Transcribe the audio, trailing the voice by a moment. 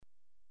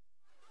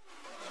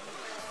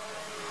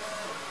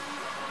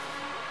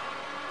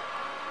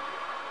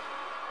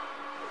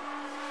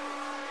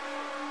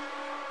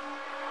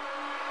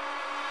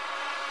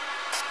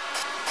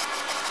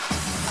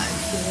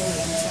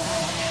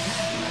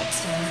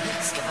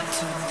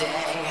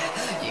Today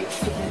you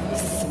fear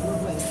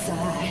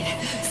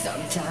suicide.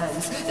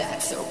 Sometimes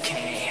that's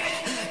okay.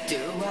 Do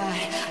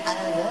what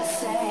others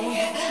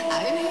say.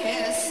 I'm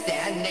here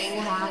standing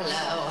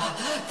hollow,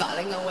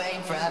 falling away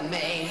from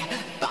me,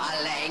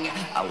 falling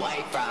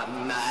away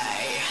from me.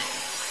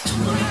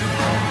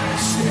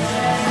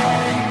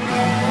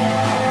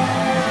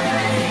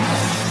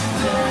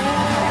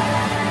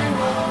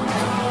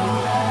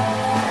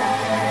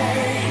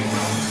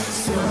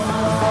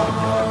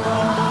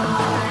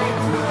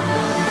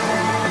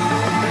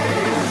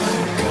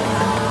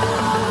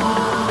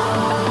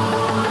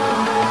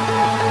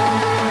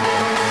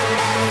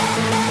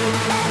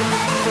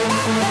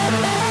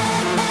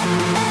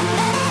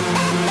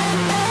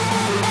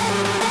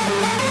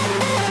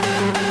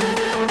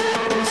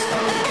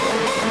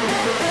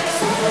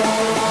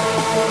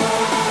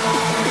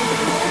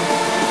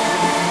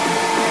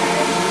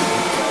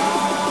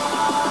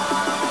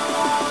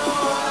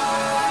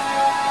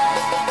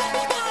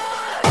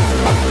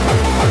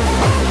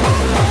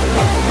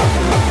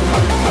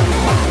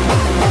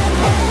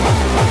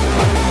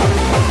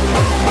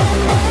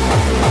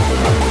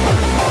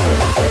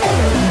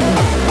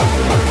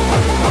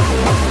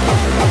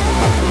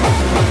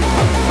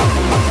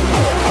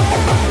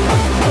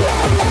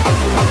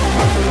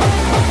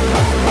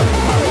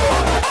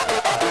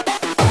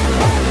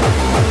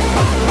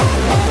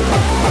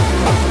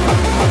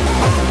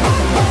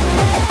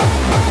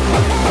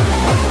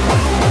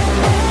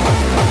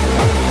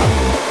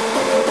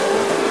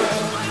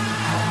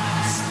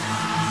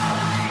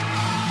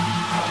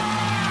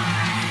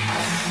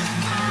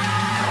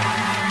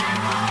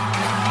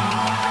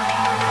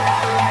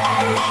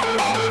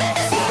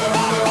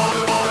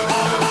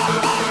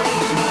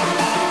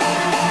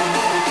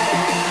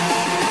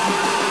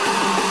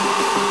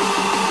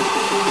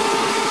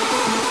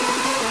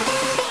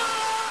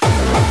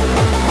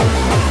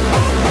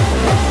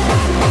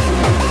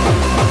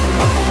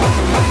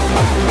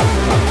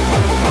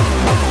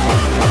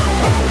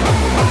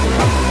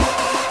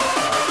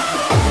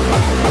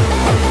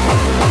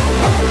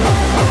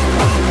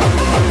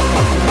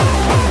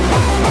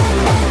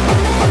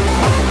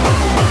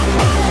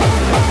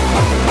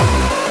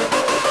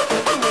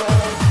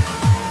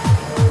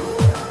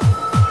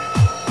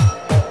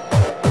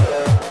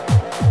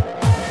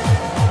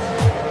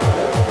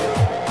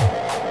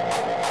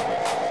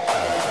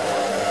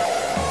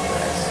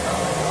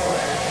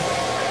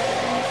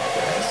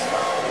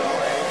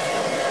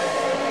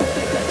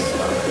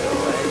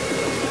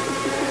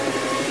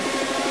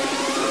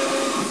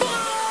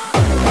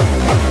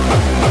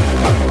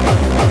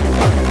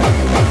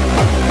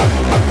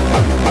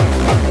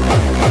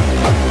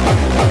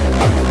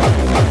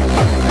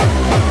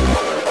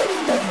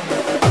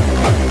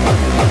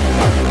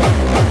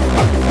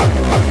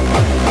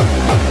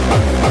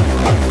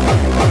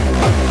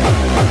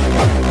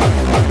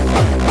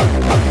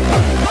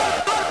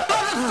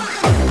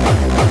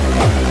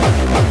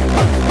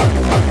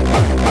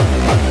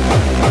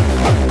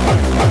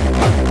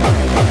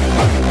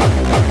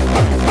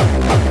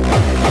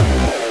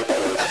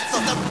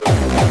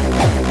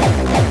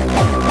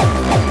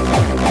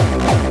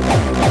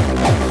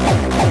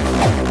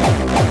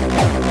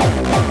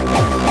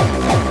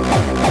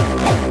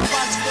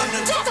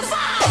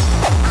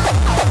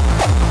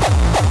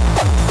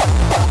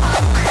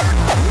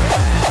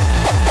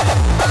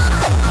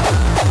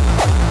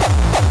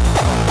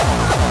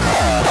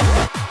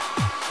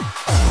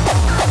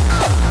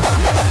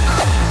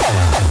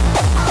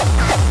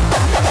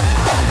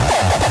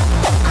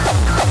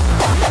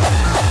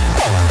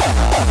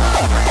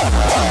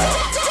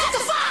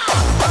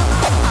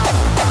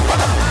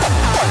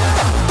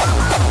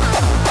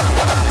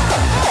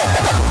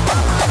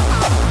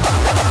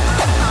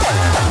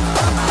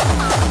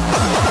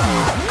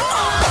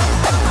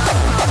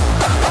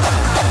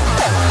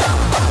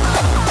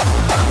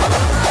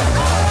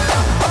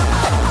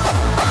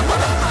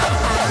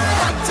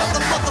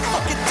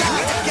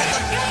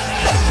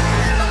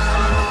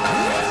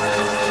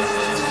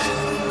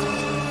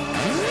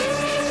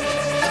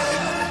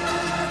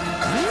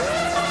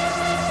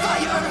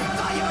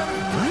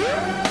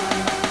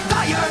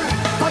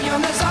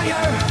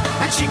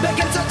 She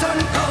begins to turn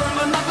cold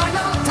when the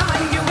final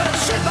time you will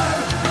shiver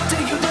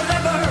till you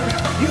deliver.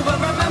 You will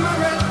remember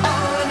it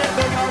all and it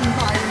be your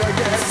mind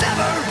again.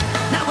 Sever,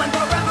 now and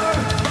forever.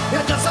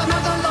 You're just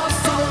another lost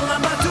soul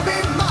about to be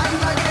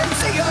mine again.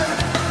 See her,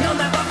 you'll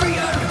never free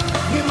her.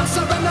 You must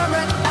surrender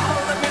it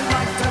all if you'd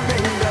like to be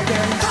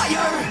again.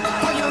 Fire,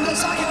 for your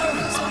desire.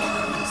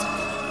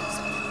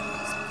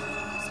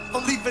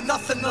 I'm leaving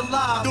nothing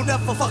alive. You'll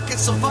never fucking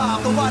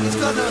survive. Nobody's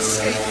gonna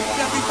escape.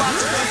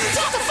 Everybody's gonna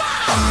testify.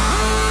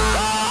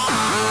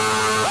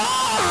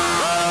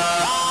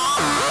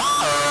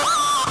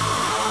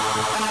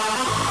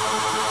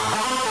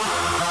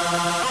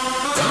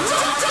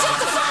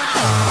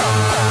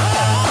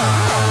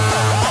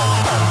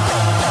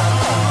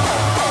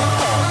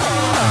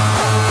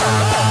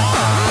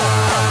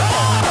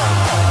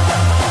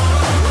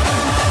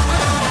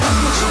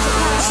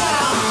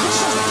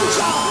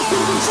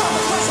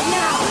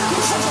 Now, you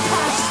chose the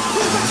past.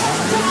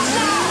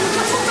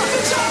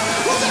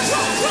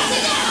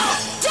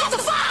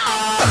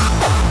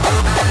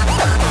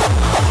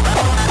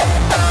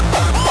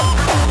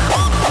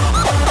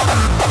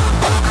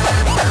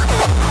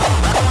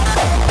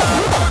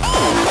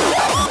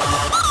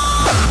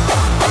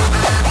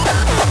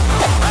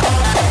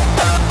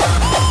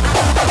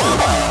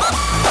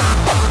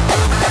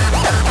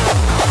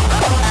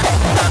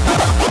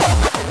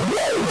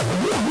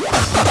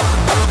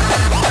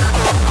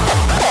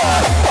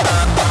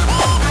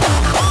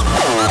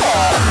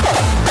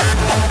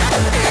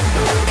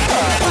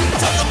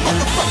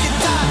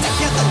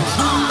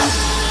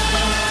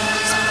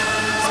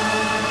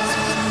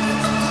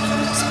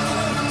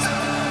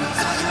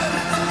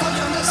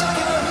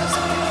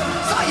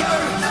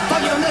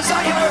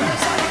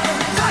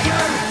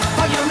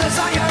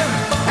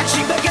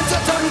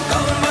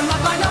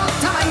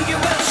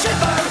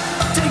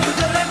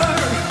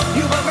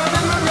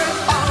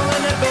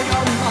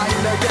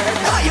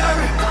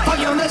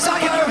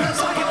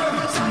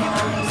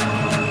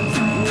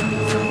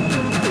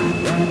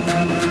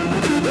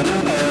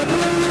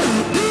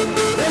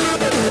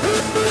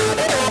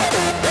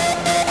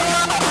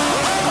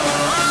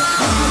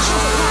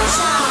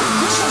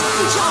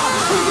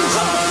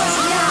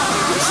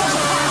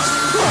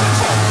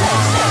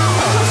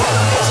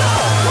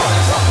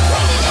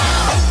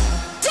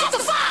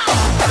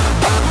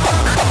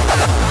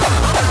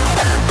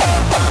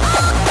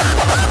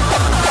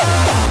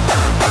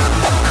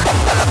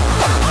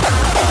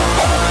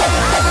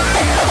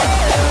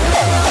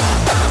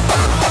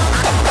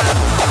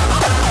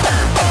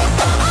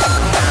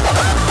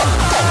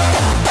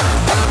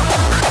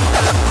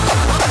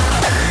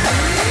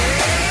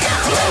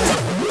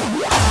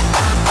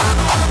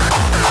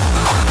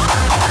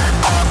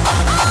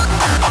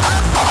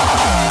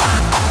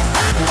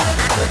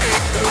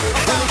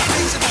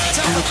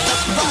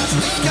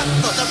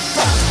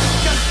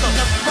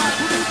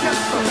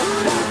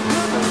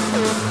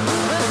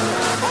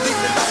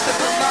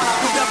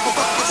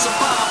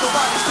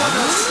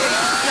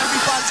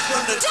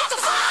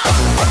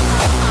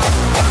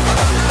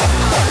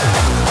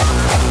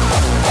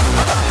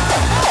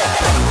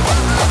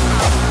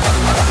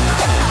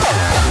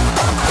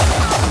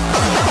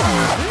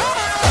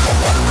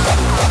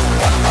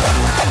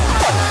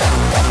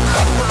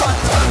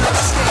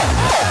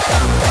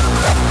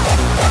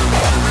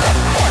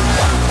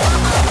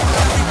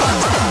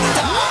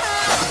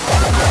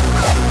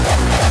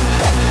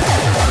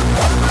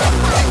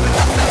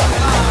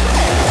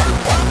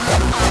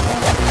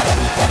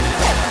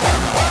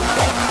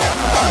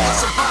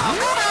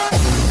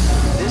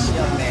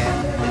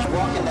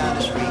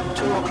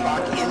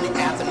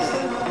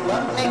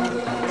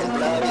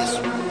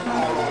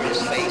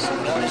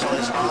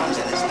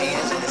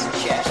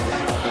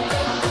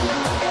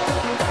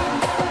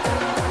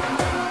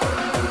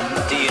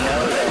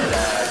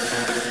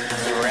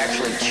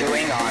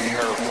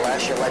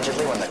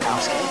 allegedly, when the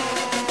cops came?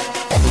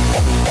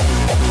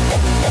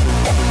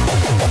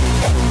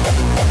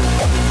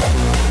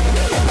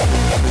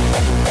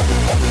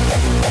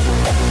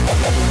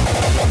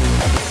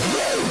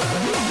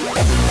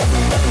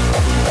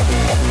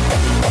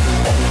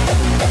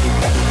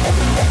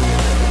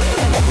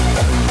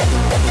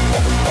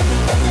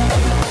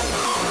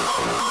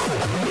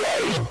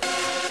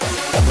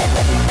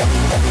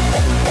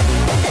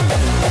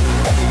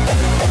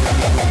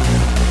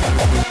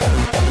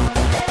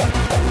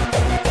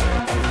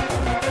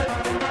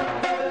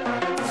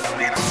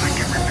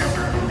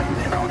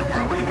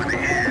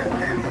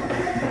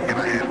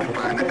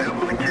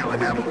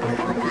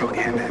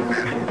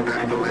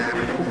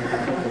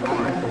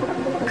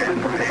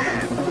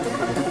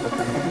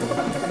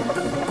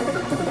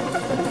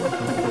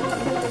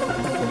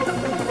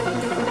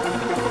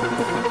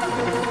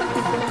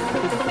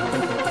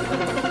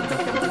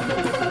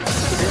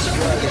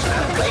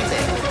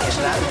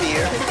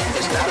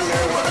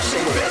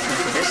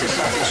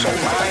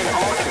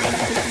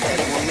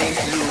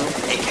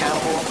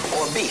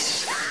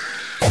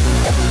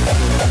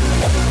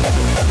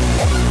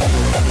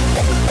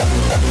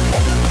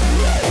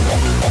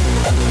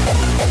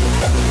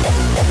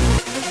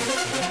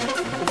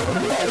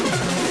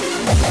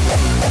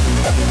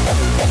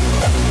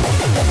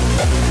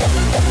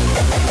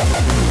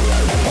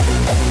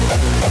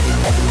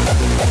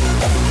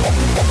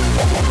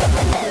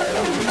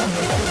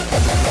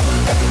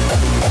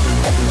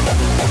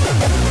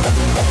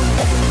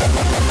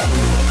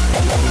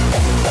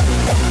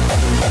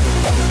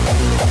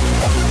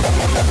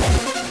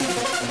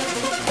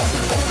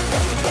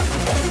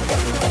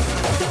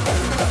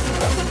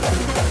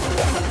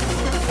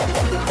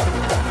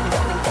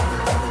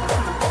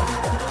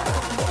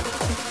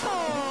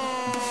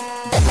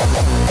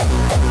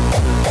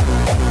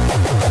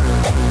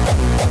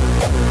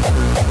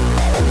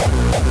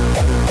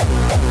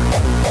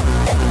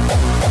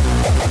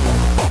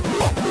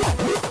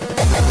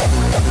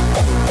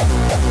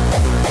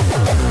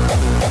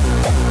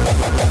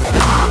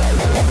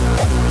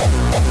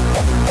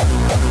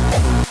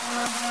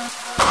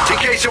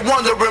 You're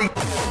wondering.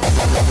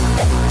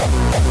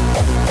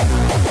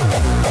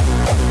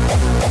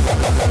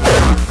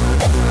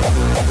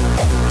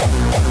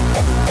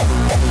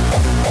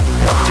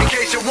 In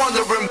case you're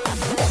wondering.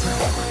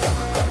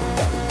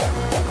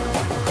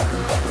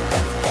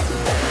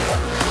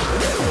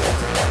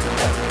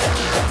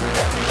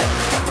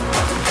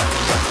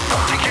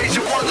 In case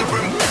you're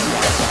wondering.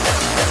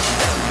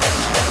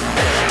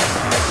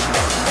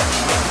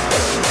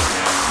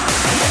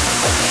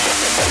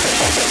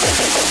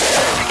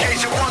 In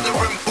case you're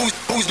wondering,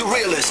 who's the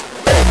realest?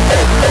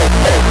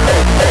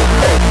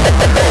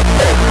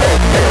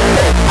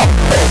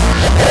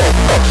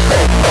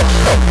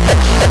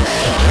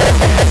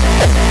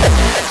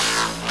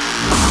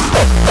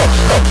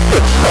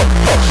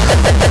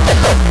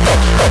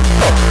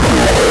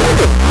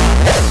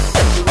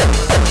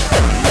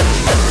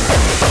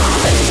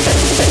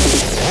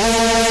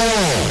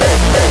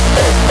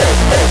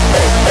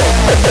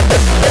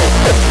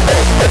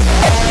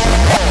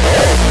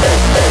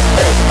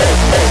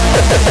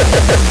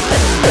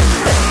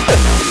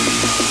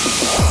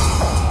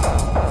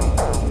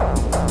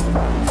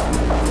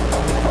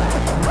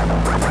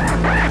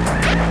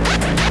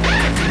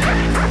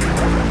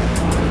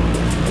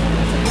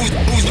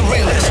 Who's the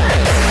realest?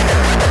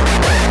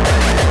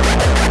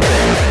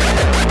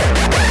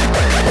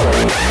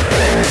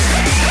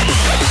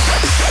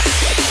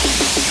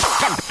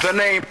 The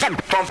name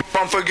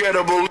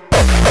unforgettable.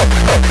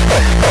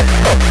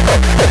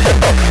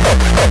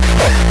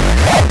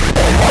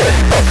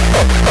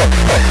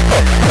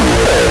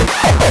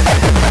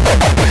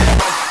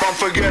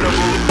 Unforgettable.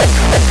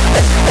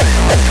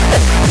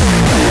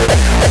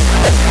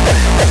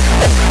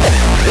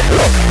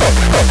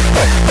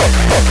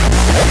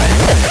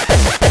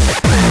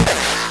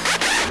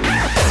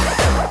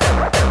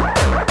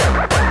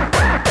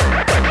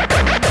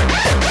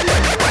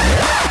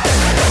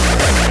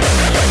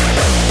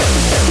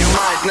 You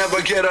might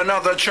never get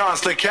another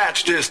chance to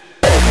catch this.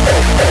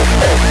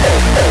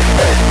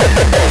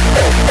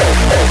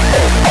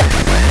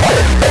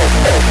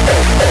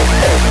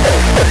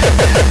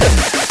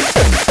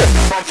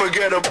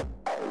 Unforgettable.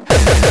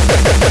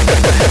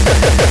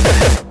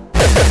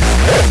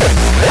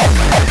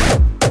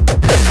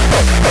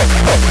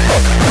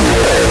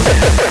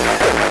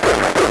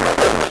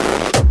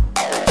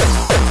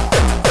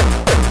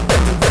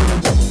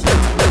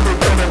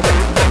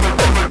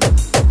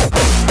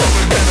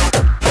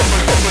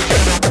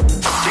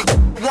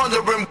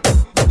 Wondering.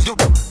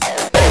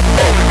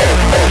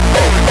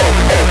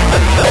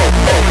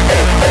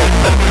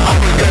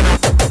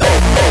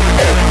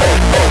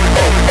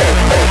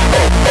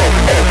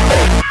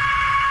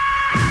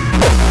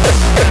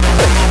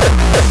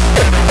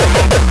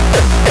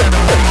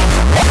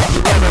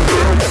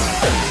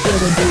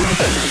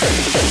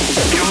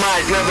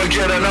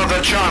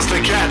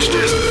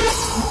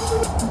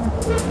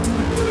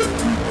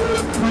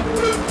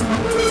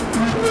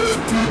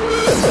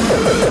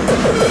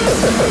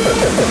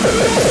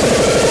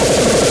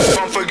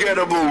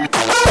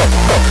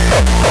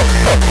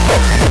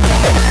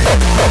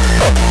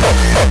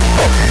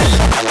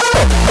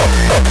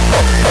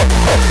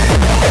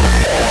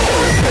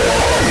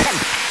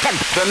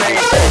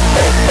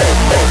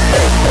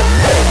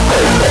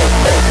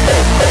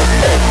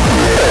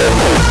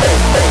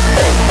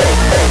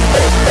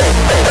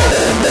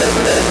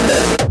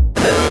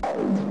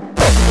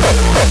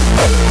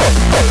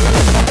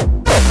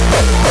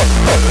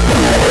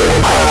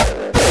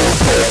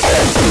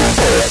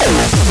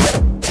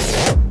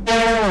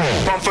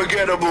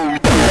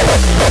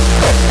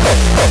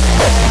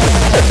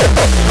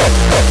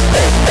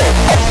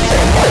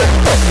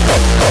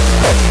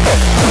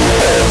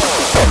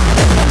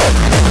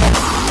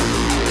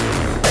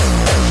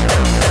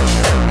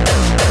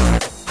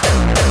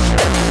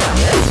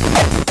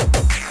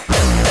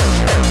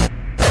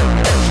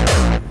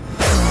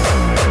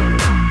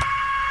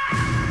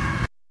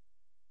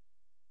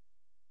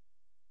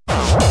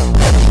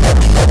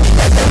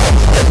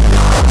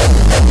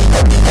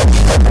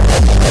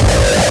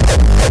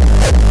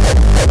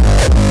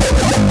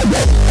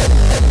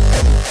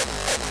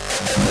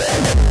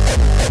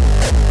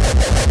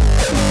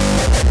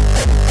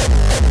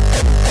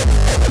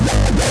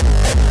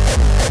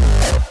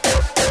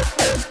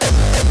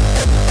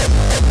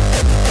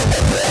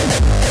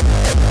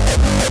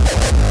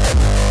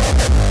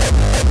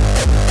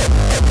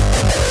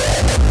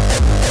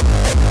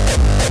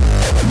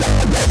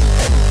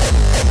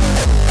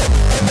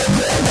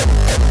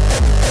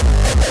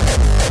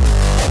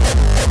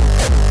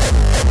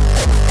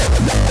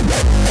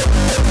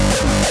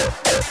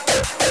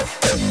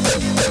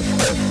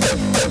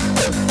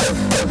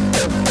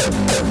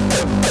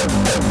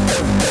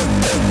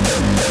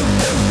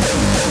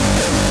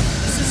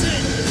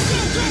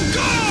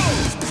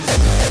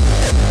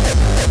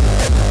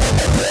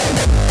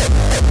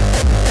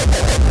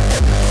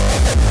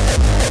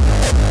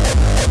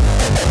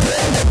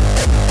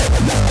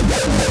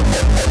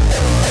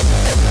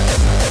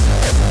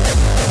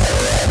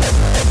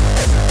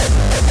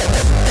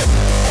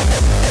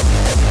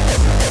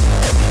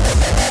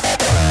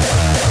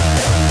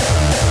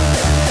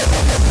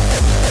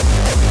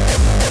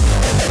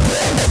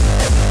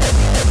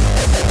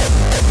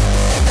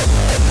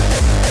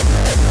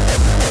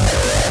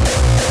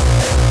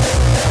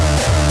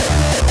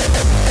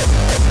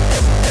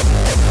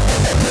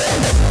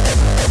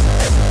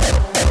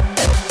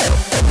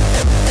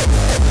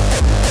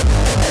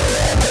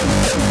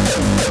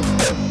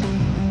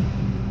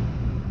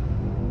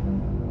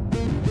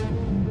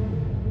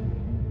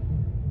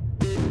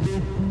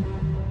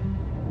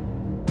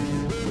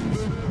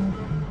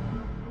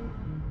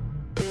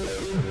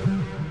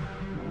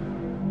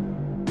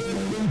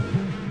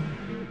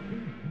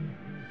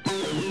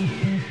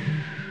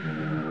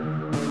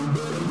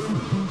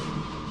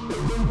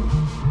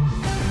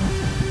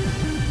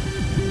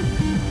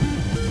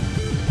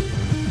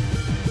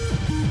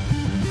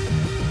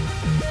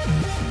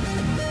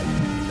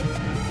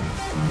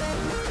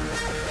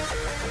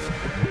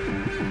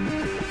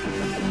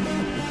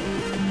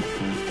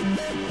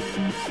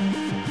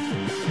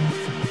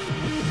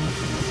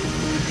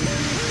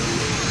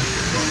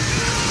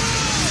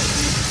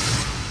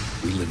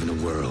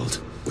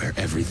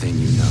 everything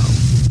you know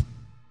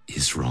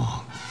is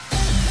wrong.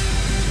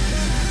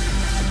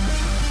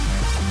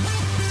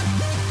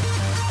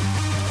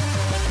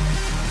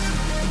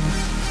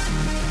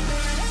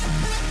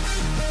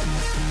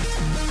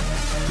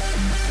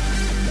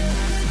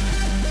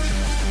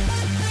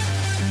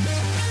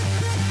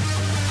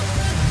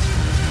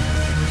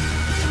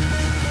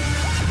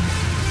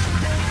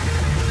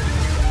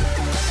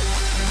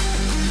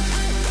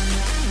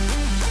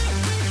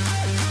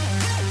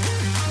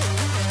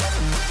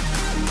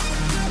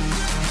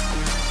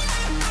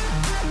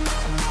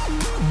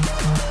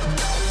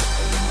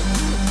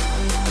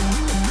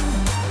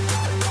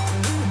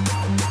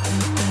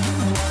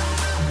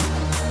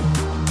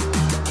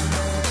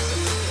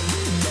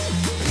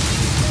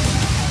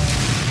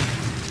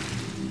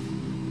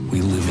 We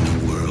live in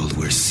a world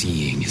where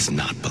seeing is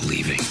not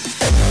believing.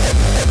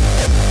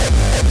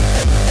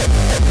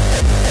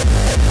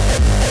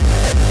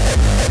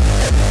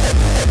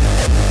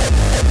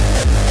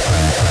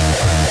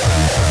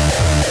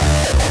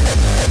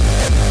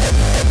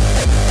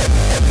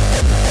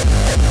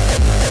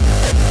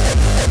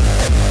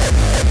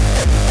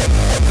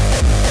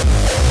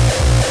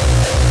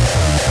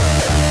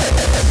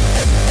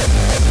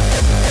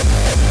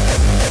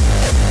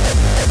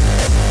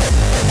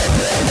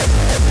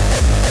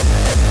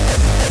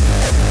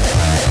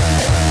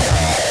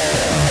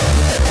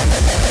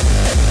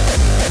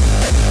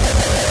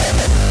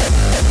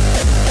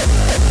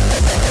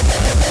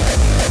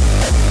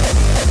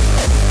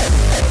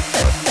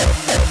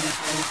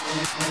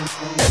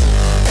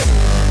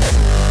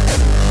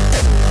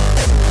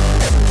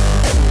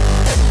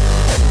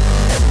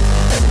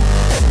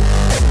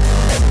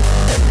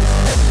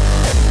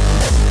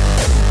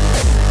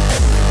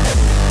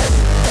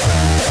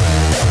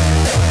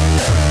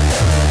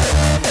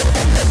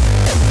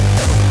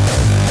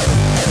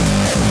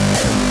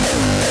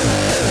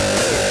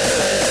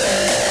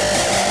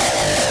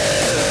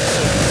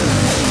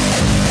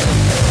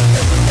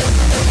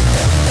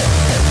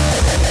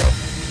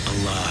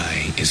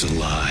 Is a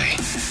lie.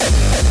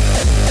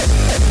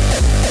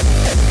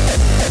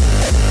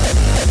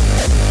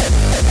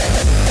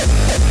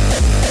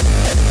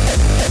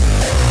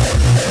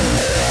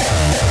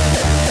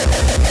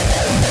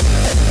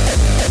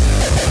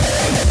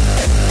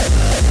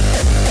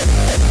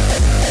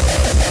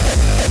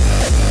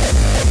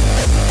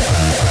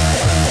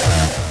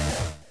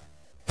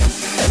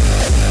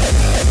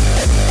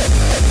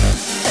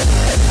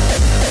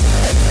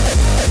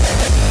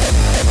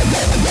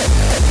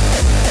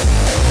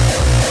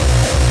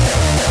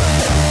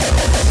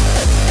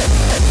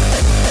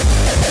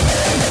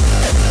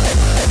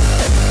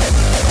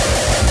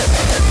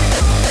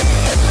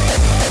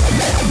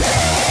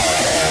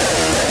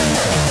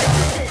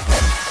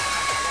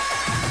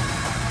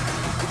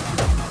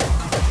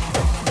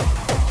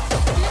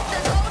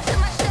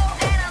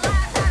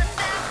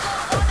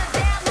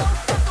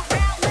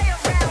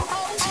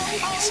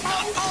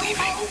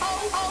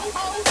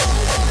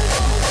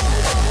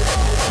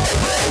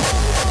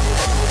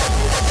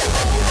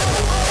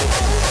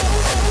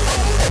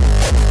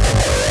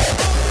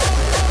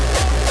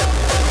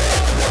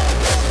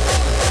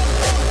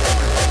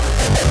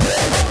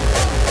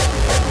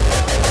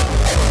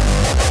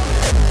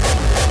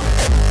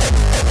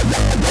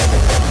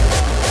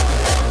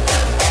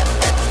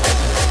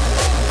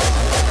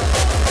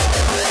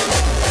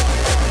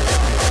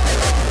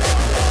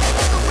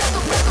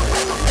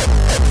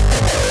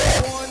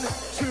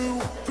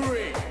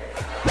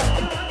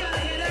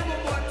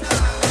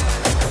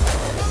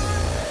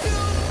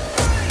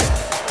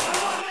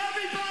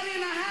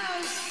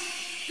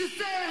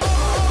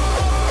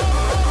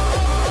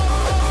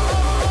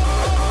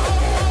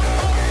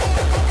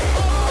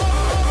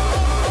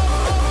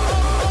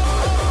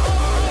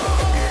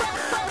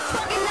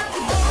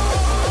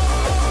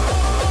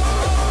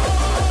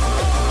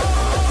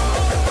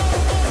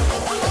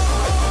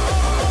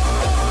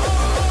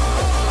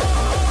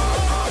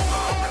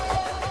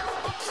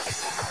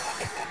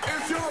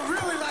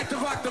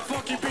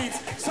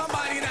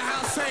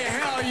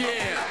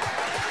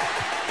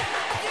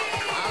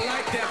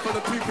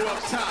 people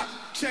up top.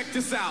 Check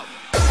this out.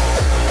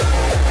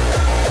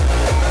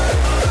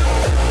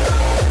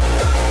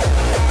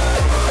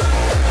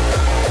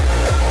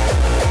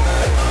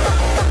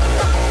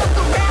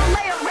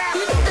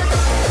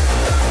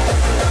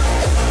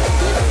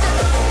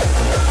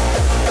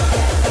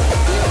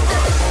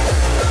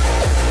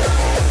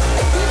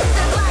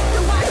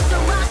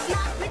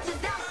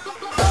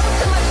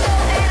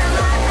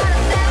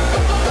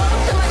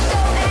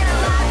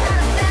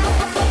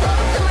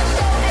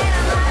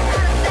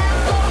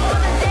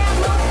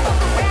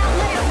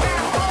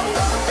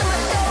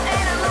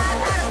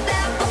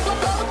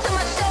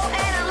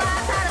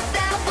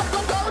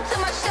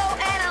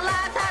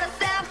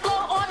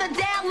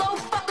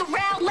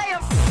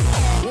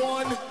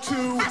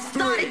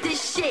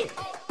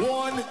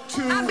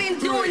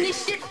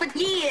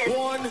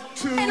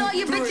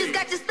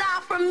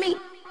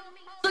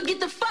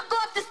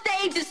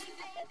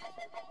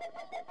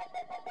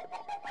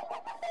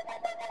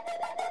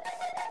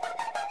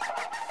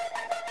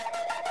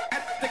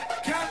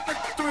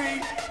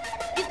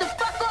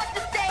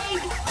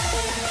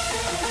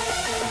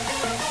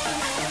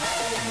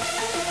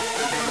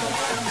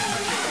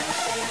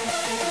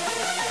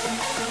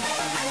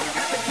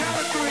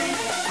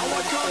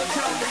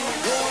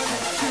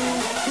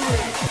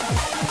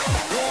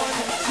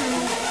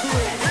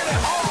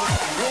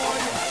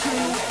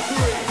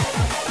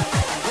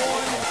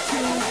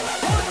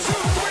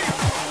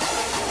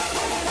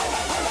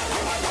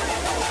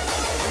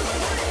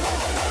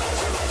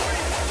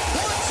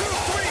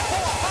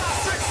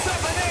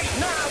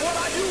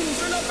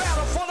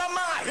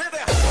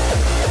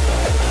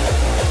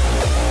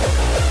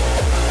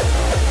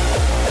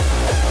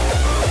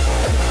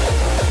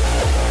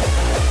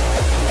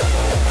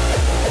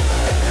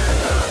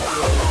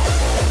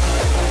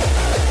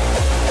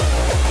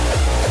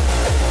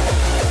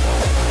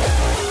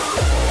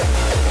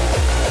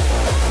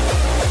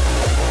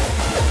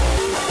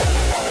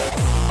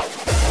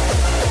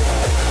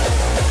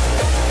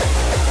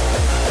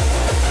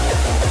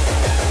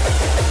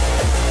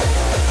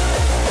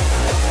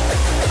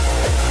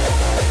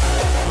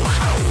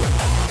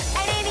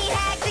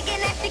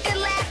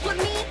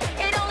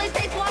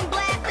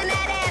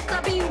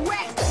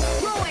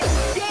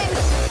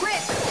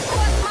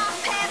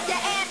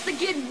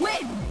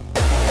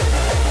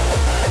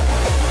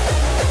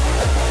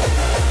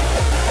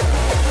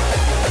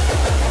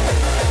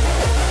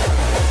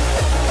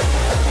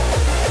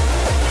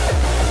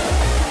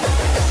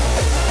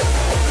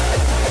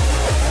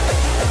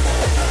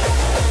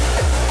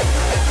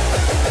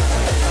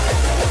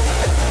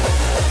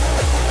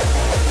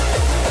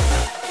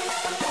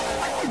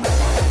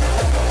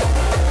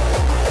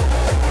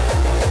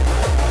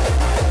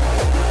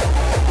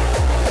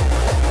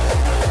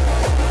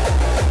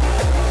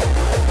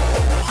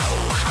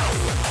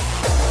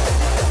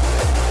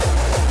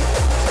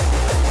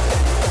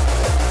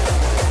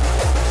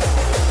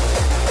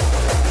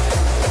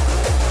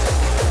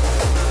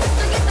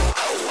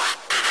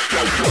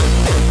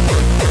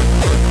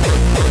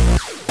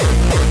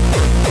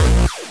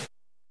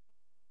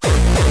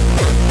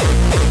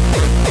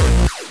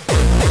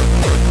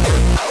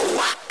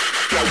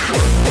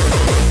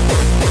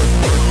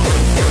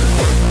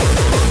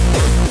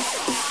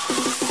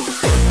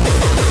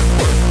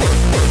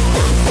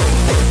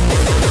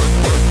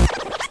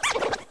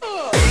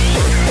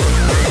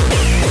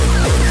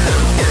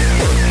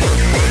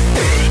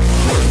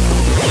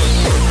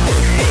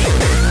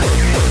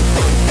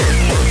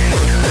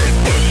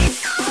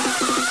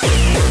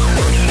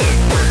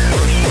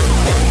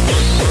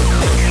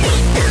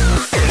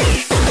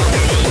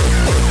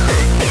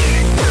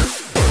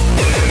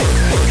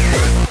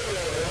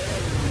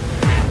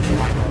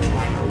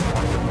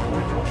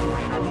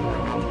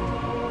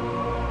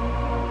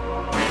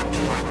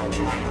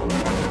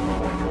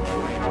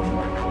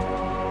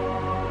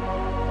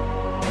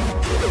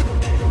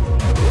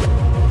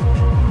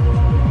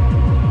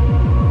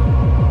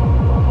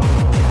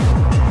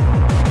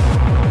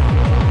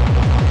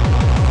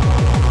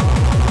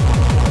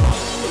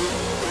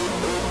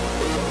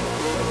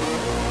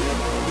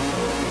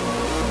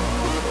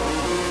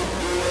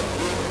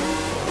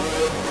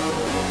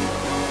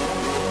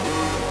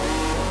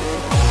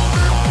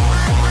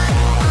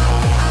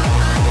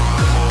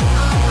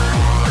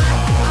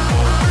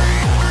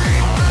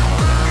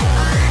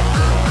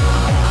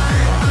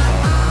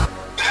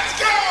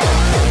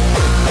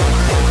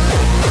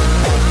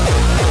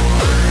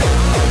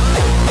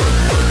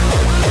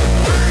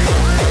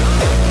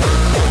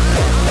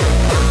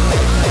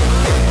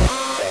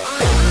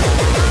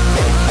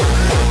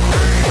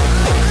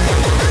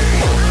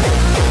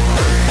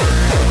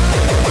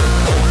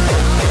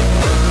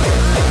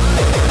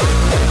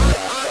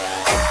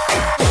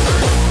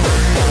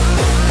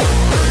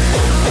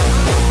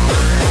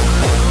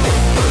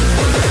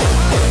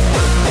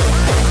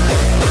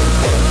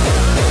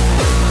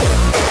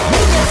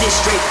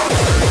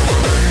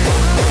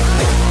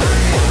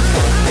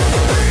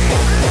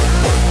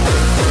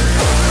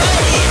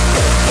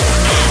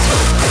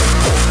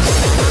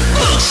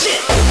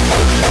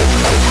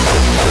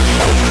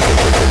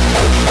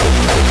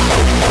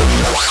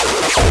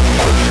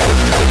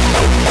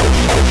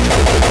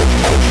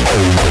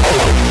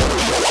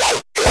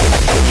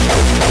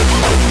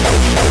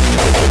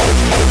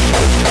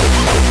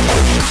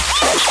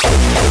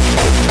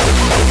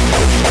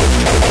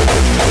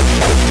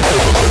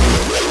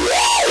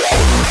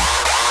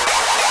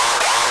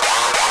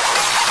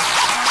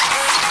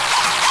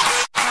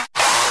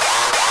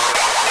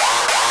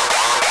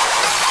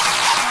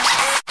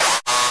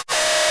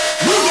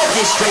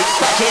 this straight,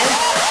 fuckhead.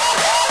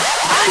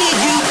 I need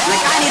you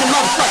like I need a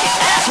motherfucking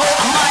asshole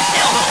on my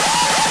elbow.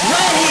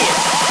 Right here.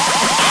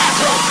 An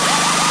asshole.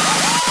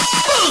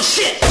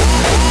 Bullshit.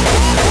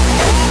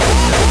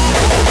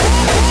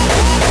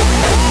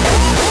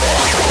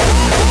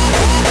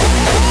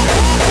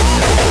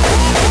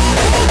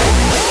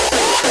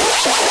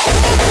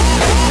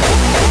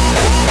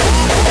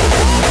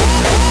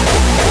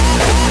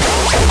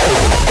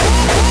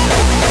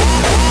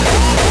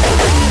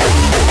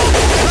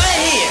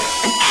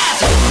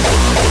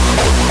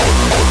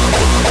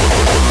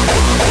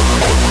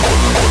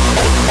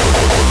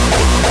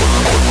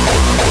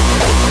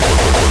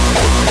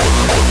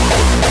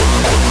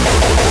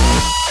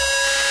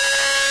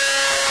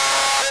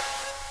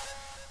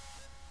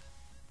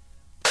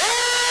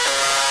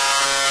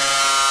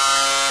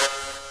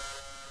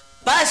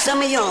 Buy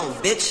some of your own,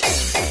 bitch.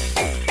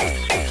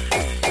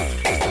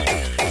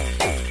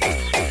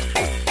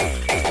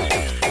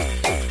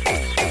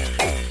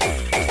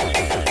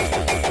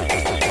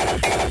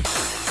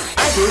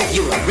 I think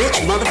you're a rich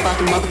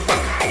motherfucker. A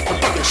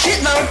fucking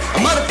shitload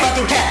of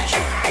motherfucking cash.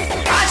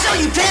 I sell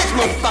you pants,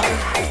 motherfucker.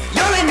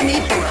 You're into me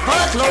for a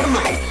fuckload of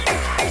money.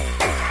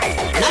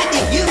 And I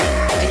think you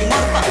and your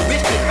motherfucking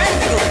rich kid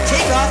friends are gonna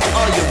take off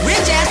all your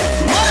rich ass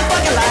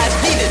motherfucking lives,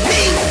 leaving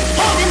me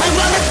holding my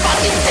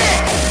motherfucking dick.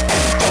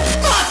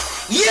 Fuck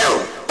you!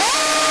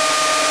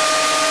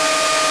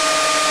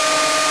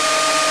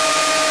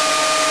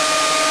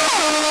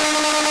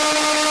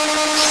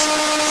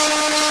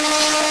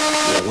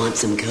 You want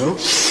some coke?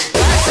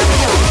 Buy some of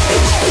your own,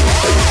 bitch.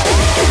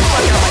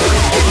 Fuck out my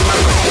dick, give me my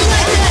money. You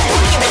like that?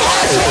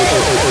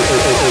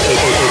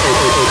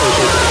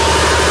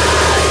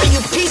 You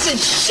piece of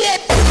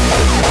shit!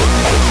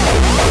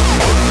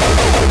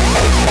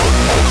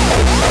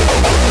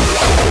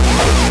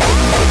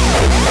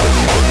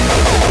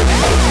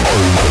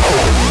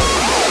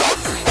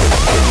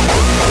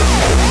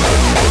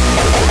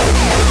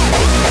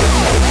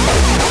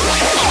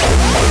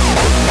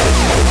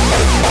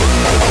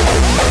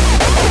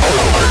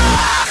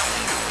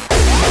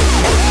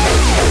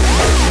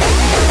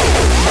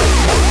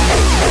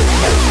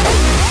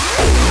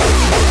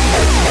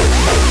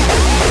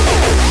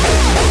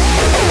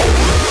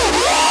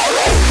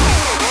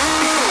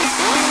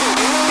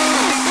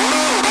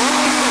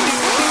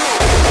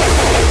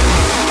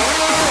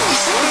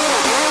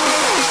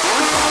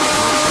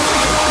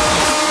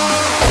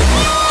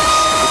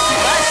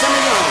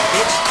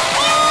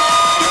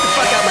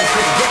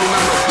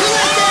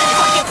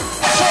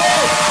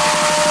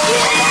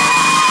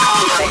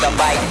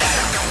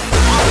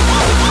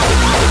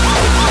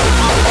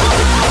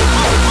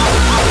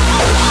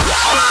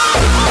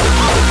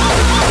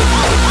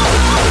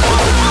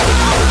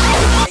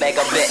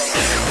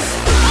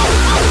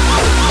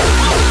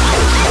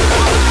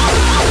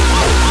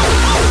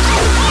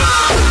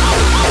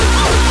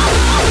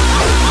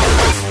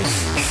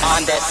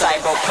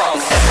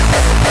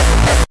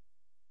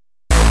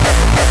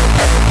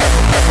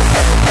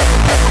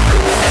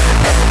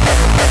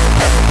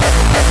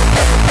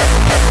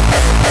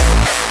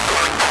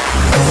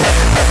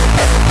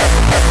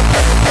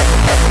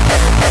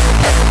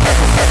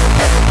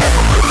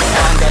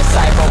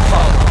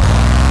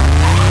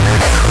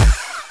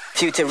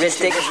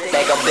 Futuristic,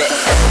 mega bit.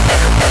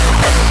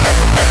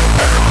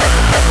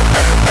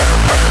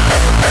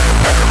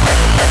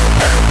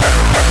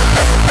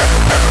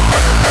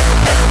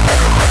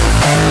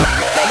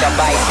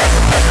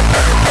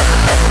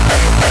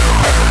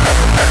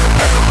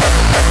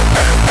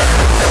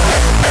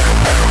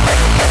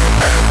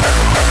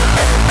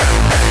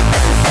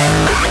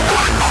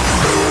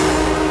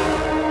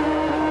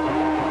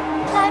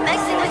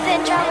 Climaxing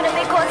within Andromeda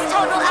records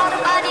total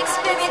out-of-body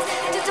experience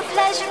due to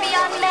pleasure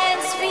beyond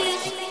man's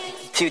reach.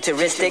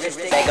 Futuristic,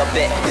 mega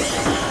bit.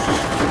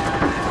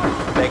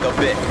 Mega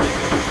bit.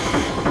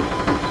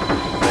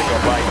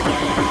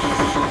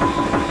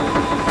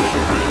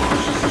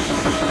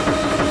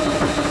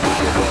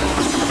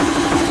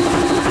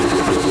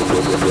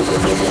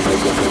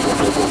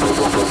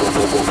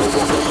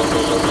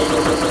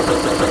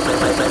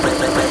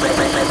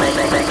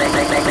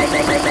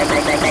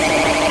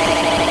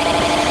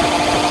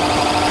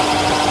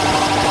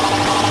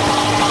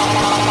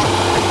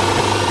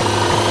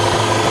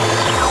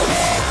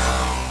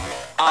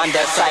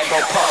 Under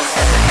cyberpunk.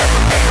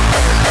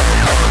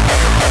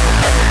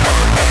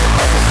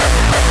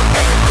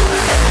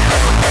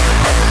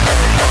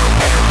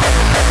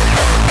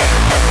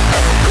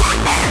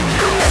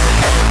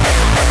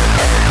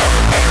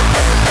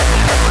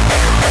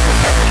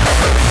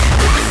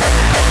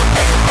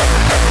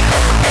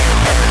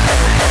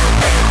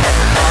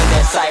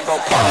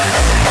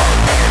 Cyberpunk.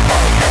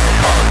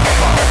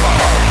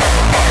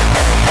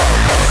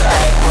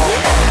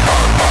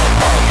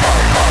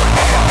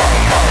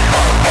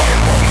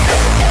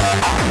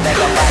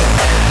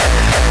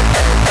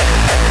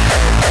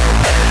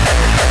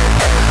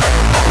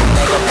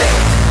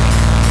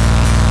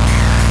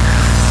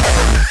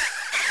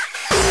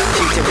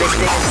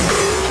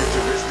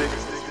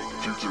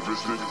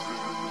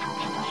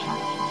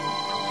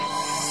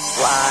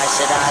 Why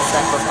should I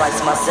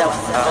sacrifice myself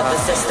for the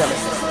system?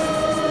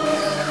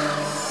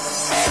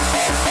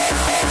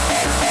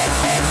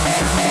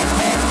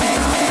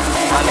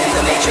 I'm in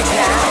the matrix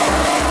now.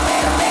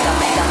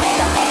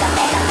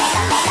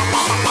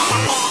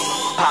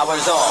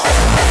 Power's on.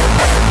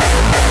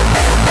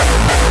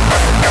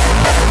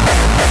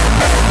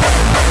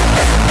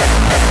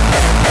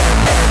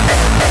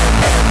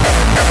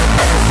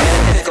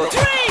 Metaphysical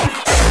dream.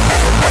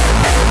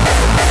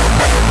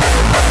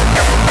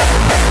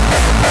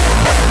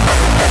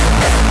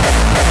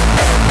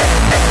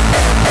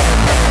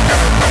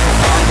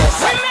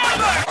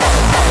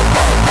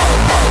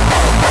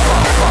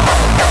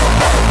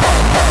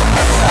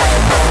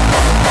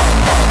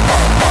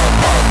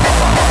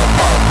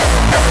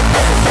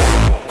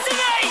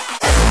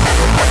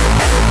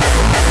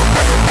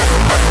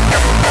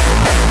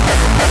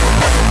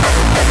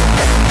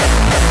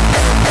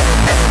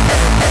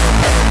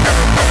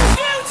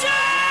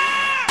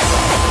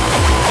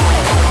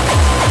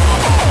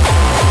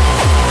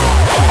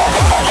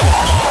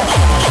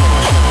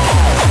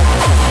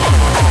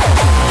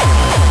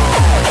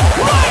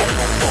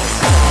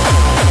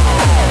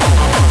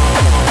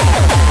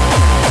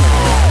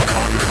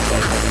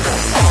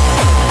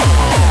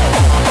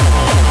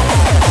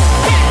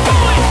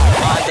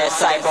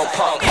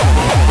 Cyberpunk.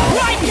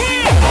 Right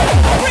here!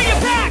 Bring it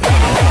back!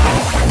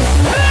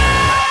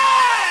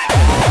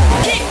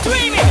 Keep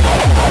dreaming!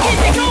 Keep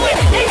it going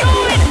and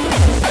going!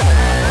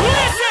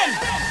 Listen!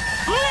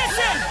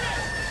 Listen!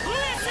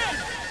 Listen!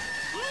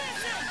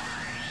 Listen!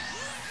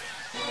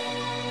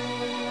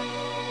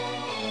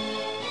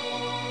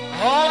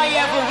 All I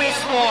ever wish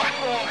for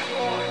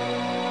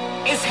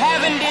is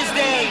heaven this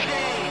day.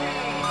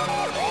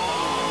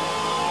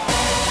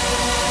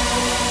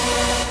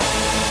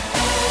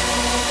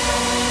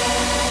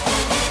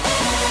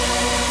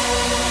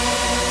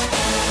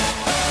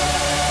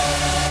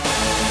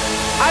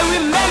 I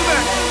remember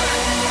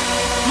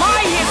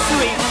my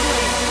history,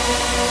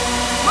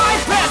 my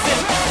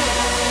present,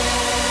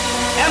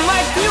 and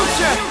my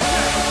future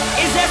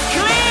is as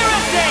clear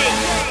as day.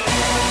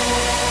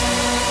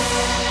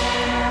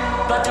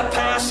 But the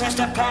past is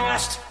the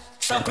past,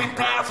 so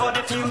prepare for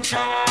the future.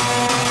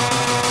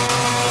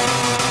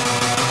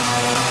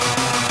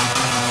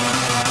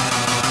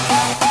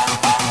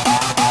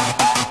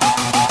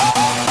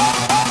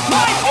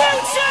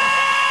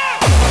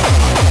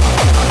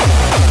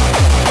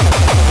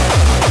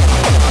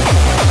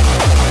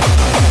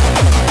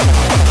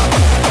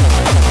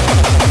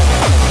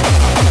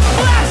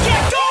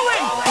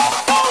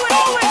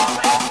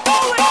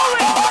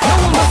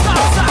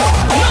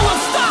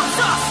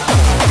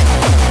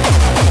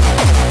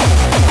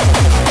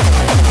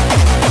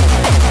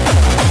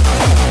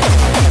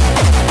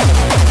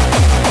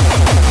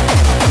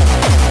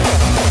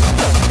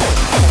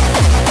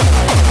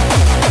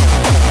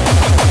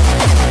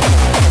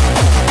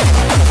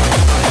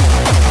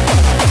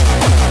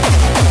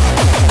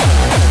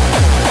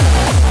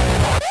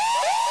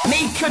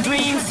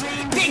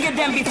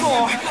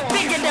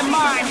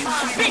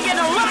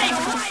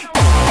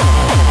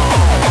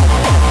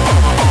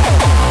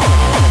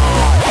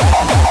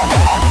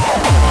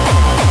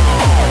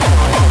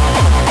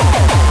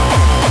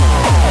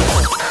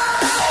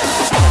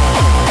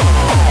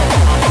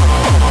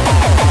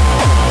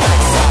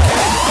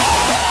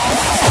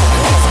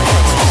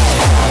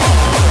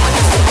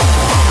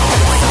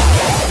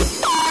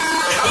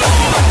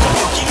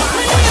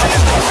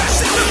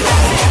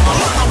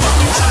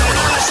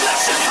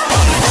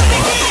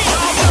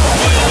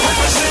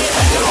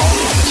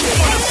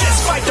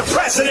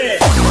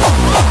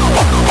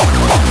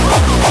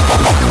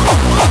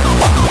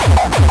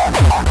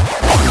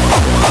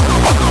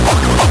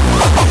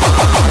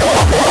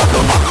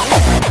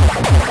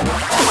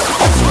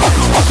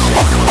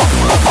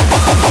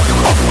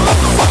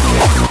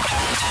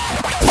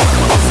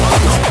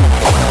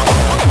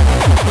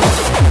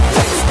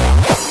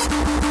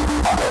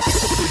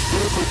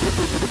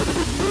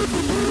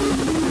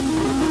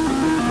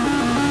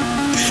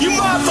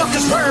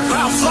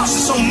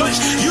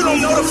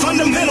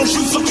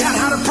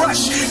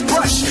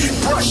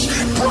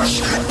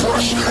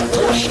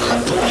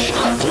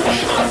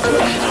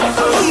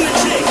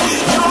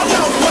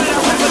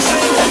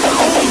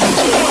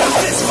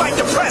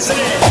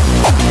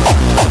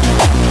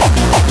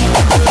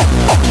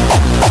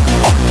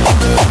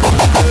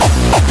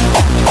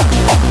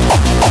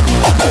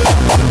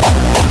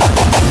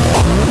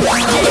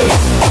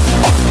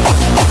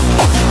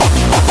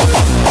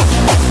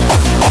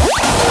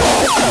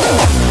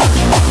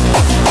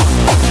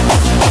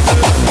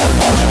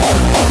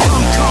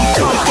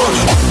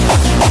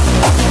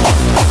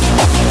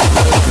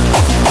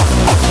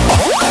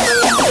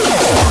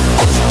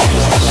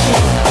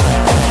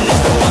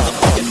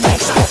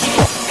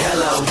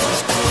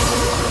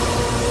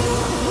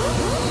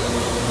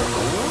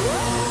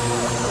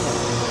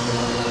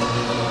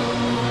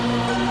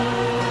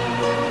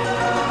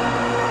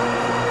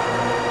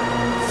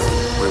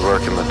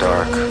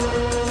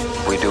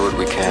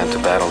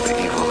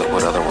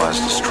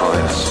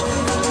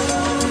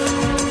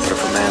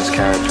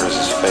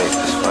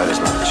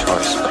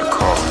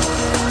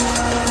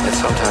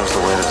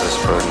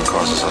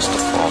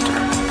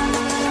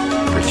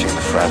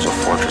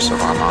 fortress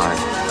of our mind,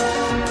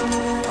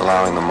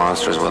 allowing the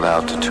monsters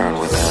without to turn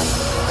within.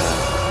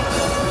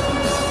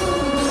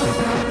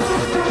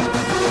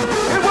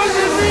 It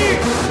wasn't me!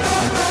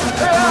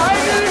 I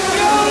didn't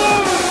kill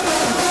him!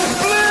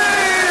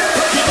 Please!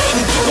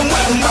 Keep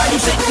waiting while you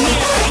sitting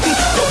there hating.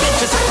 Your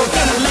bitch is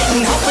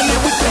hyperventilating, hoping that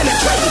we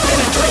penetrating.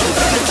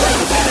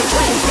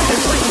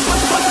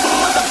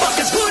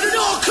 Motherfuckers, put it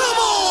on, come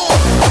on!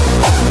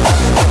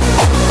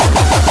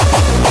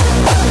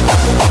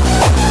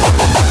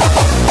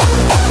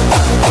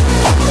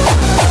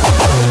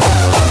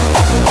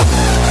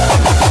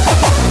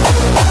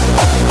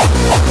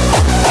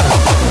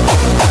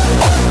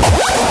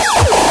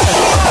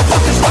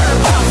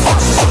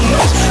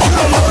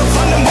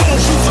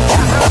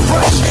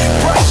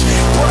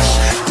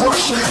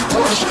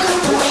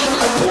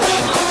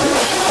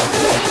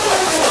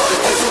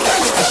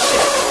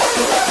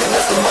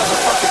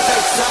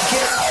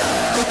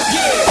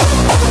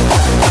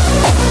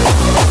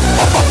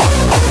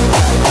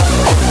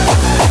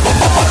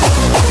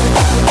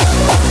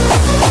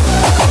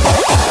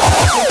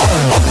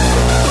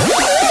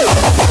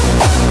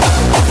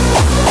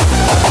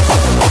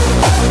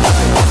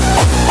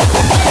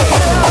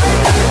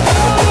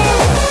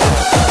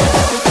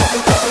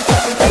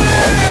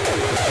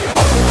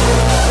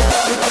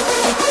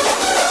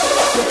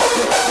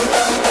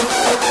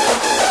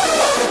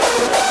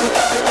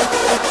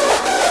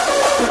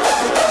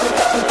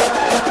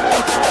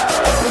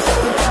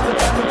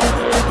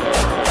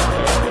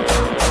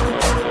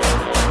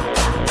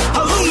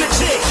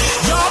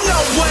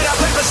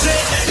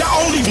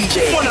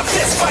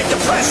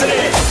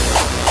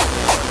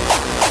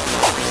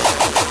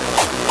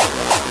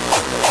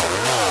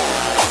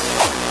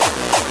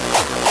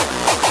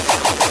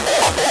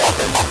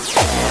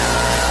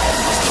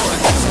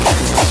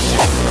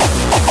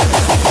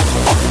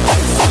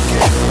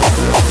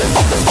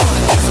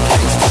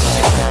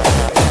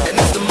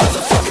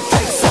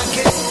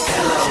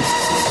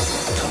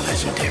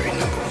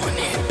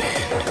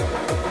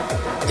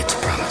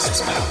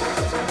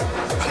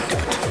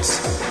 Omnipotence,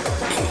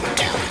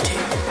 immortality,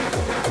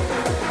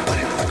 but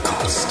at what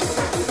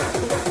cost?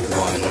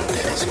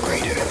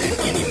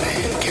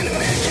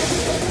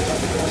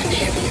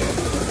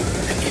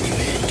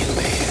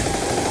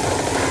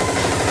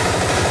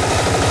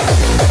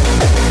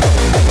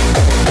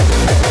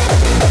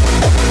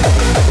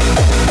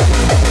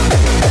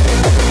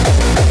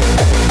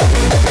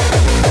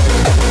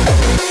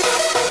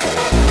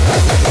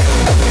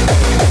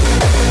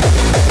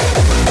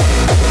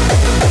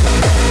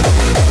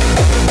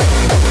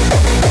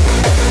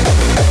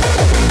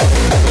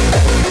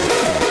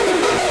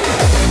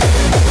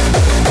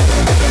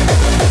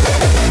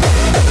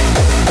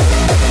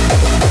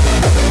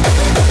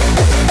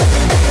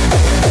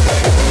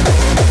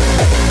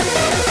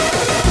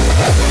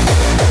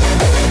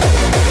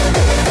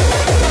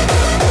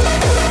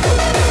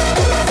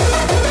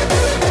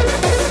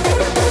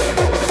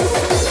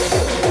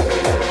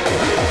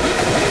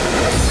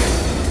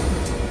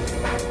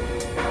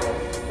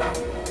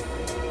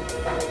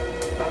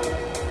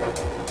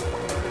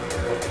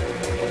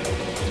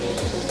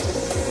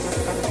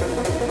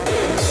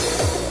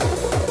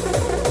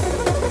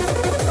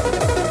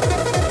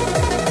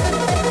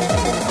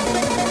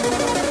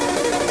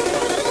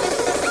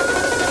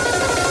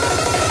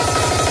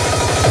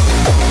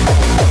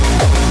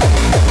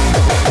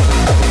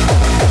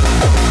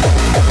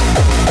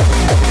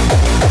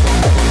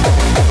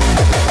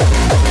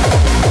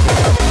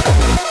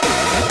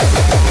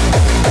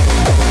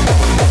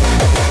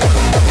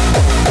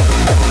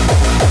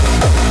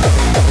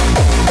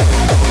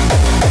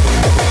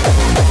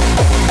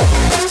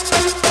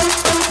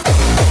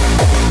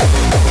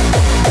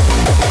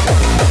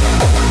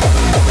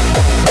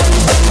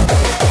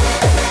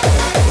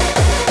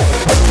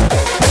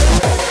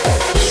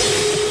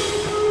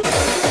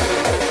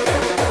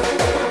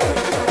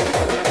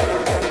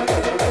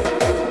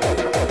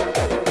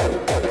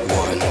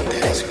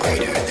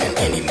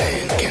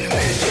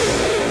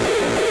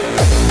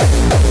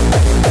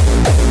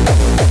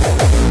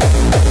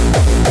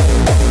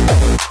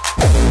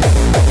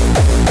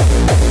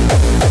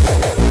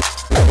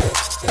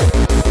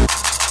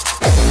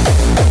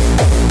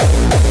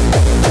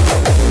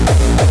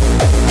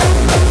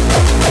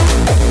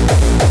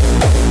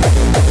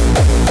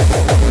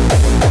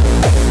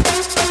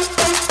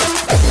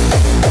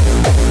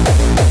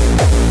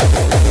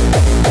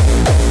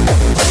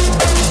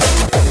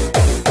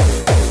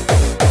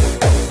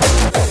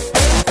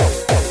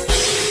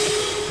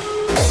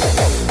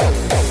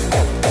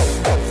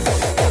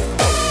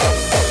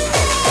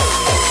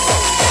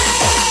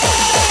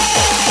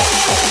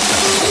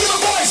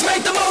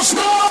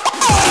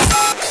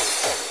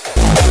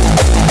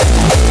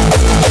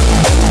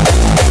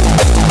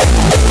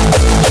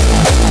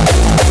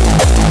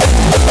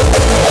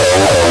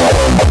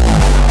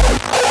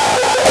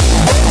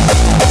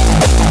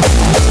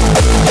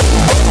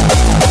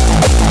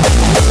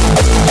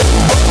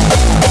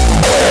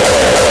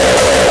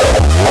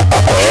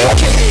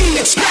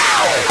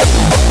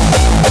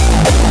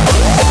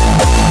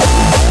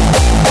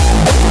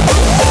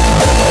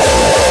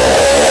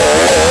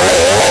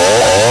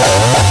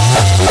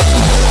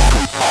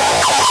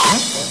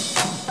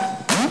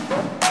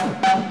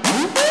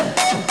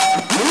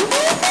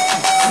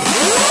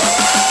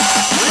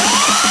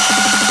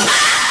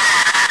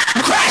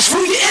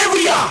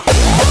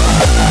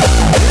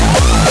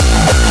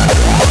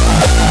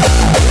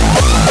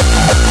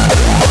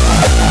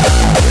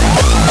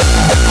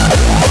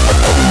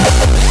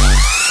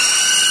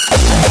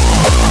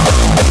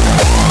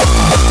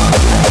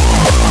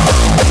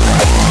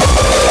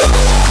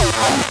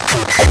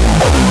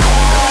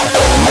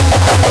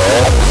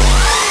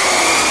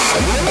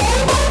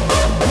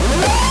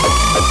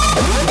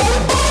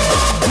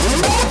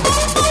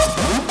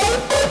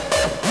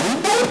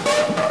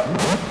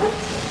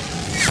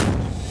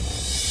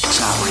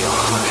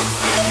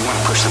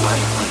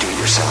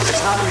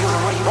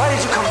 Why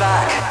did you come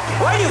back?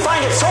 Why do you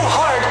find it so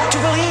hard to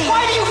believe?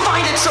 Why do you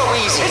find it so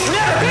easy? It's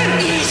never been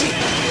easy.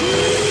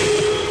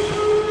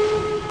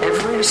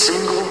 Every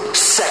single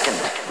second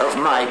of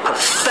my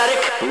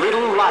pathetic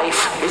little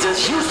life is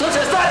as useless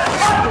as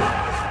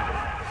that.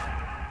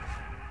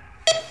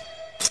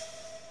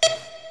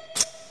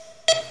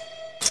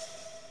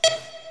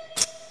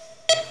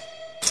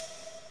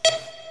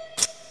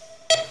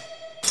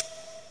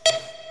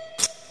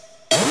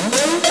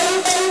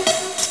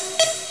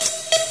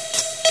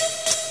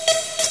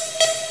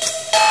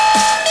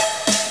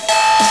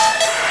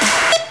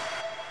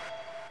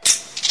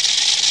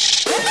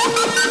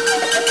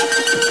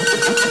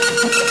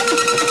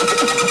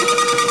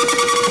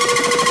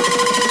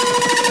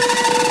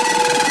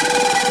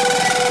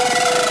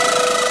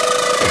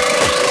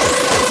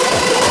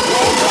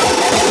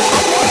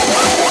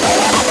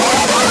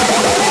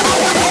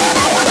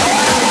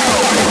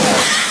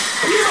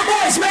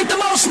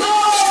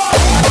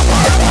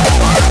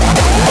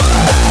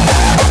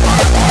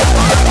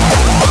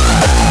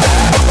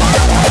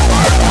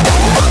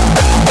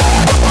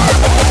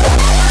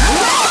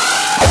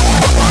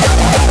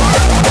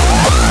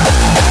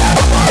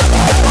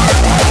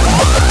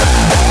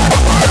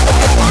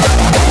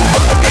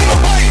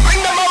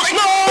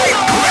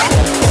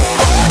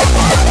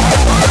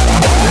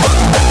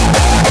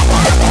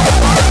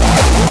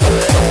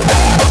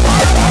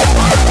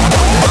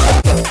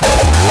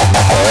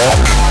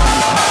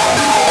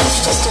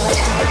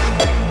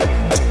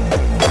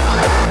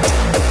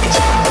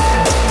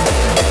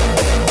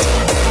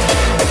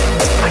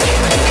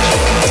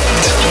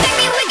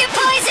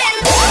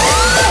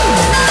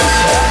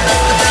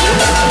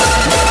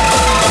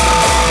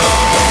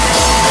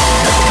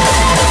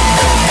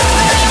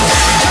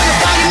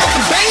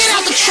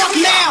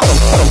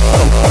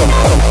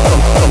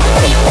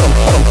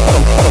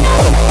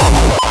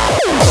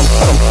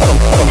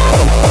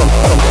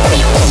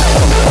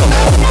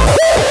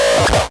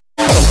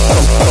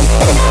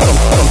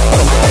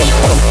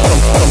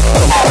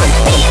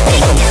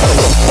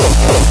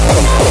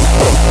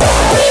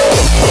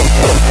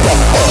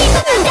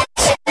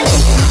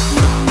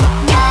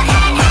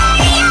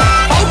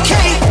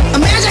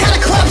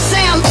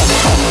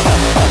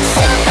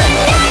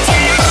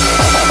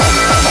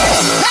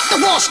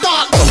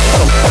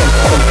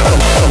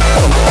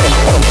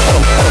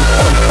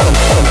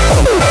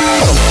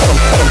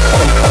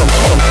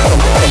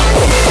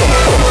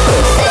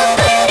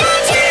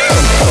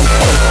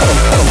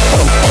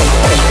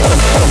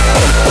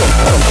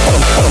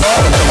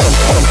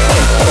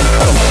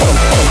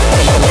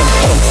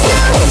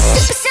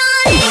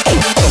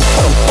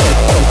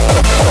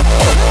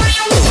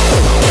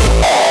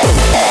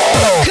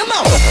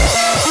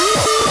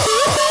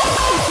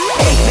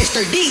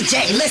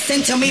 DJ,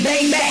 listen to me,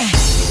 bang bang,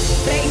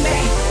 bang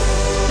bang,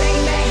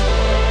 bang bang,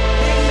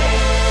 bang bang.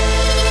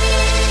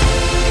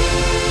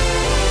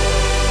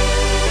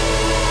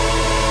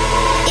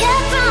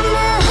 You're from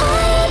a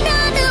whole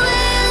nother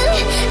world,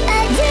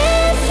 a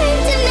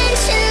different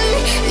dimension.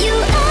 You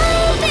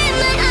open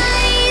my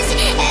eyes,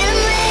 and I'm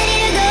ready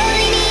to go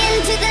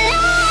into the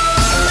light.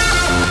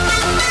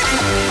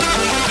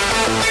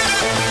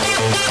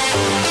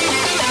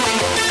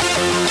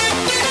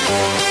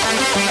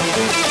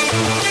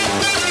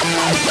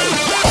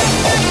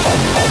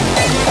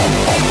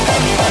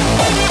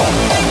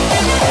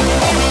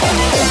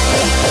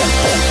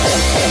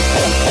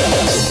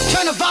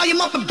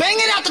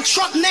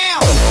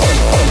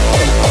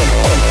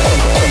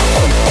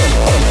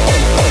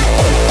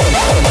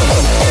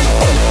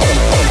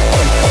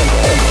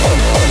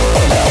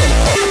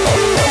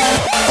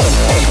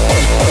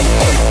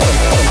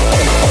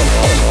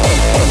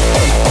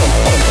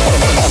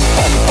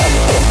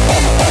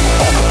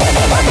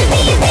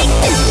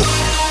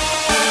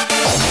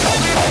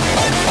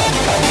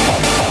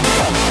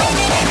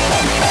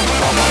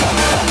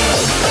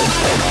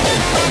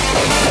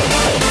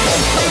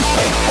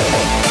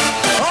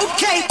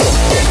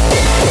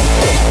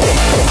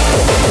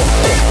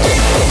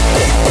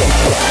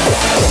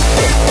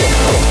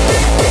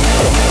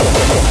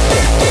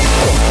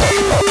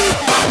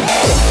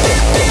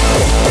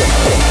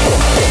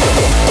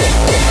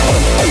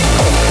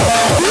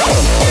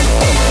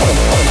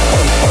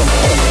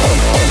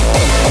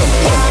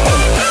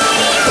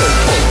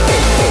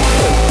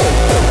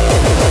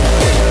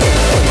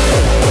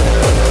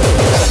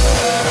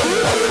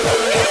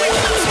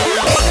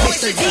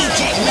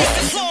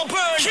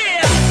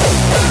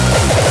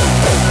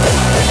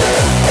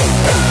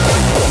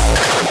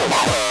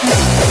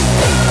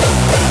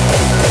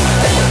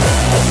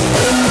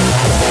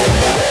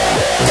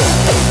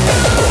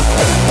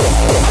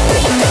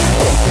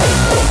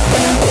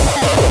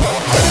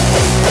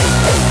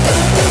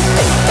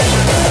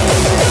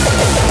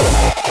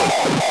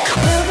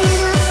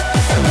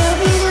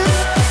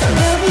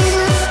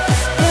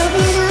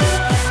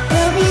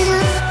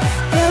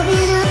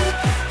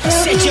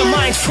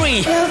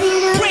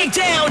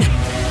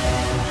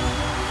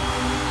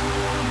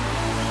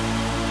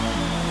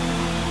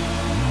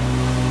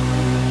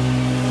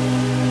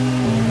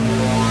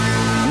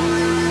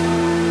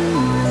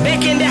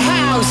 Back in the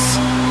house.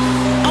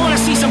 I wanna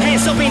see some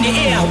hands up in the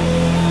air.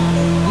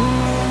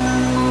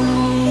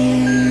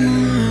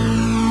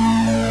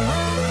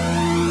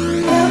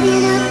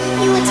 Growing up,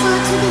 you were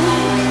taught to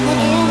believe that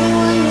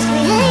everyone was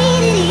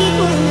created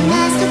equal in the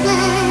master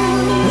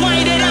plan.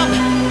 Wind it up,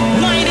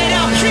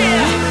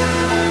 yeah.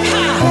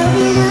 Ha.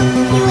 Growing up,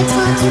 you were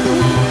taught to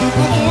believe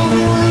that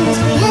everyone was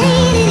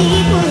created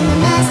equal in the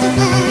master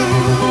plan.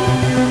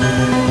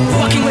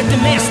 Walking with the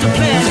master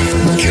plan.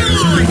 Come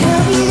on.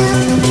 Growing up,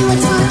 you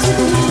were taught to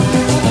believe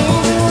that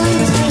everyone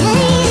was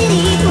created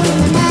equal in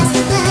the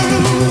master plan.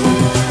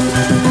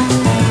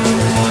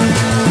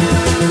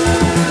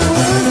 The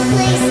world's a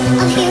place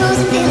of heroes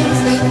and villains.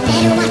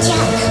 Better watch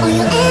out, or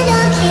you'll end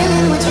up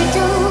killing what you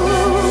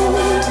don't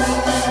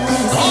understand.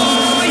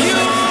 Are you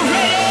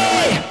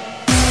ready?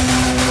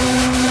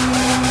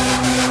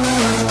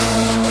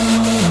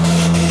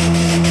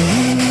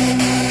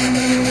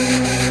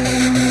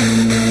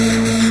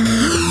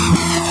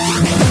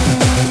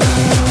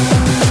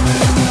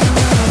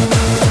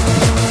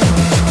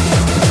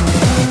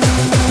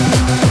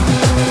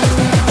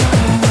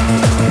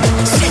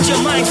 Set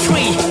your mind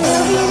free.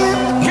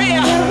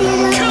 Yeah,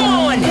 come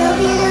on.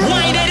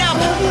 Wind it up,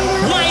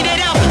 wind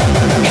it up.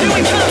 Here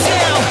it comes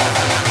now.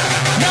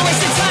 Now it's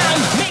the time.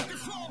 Make the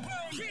floor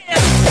burn. Yeah.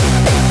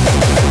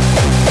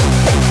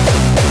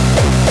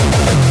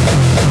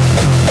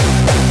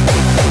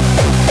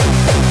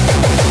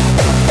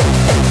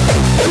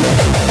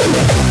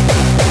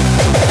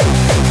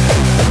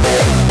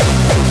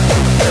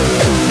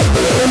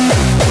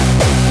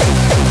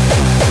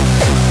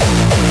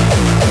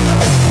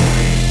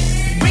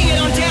 Bring it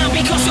on down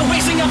because you're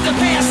raising up the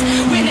past.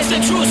 Witness the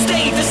true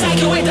state, the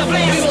cycle with the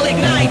blast. We will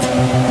ignite.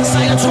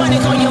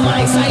 Cybertronic on your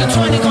mind,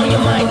 cybertronic on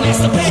your mind.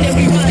 Master plan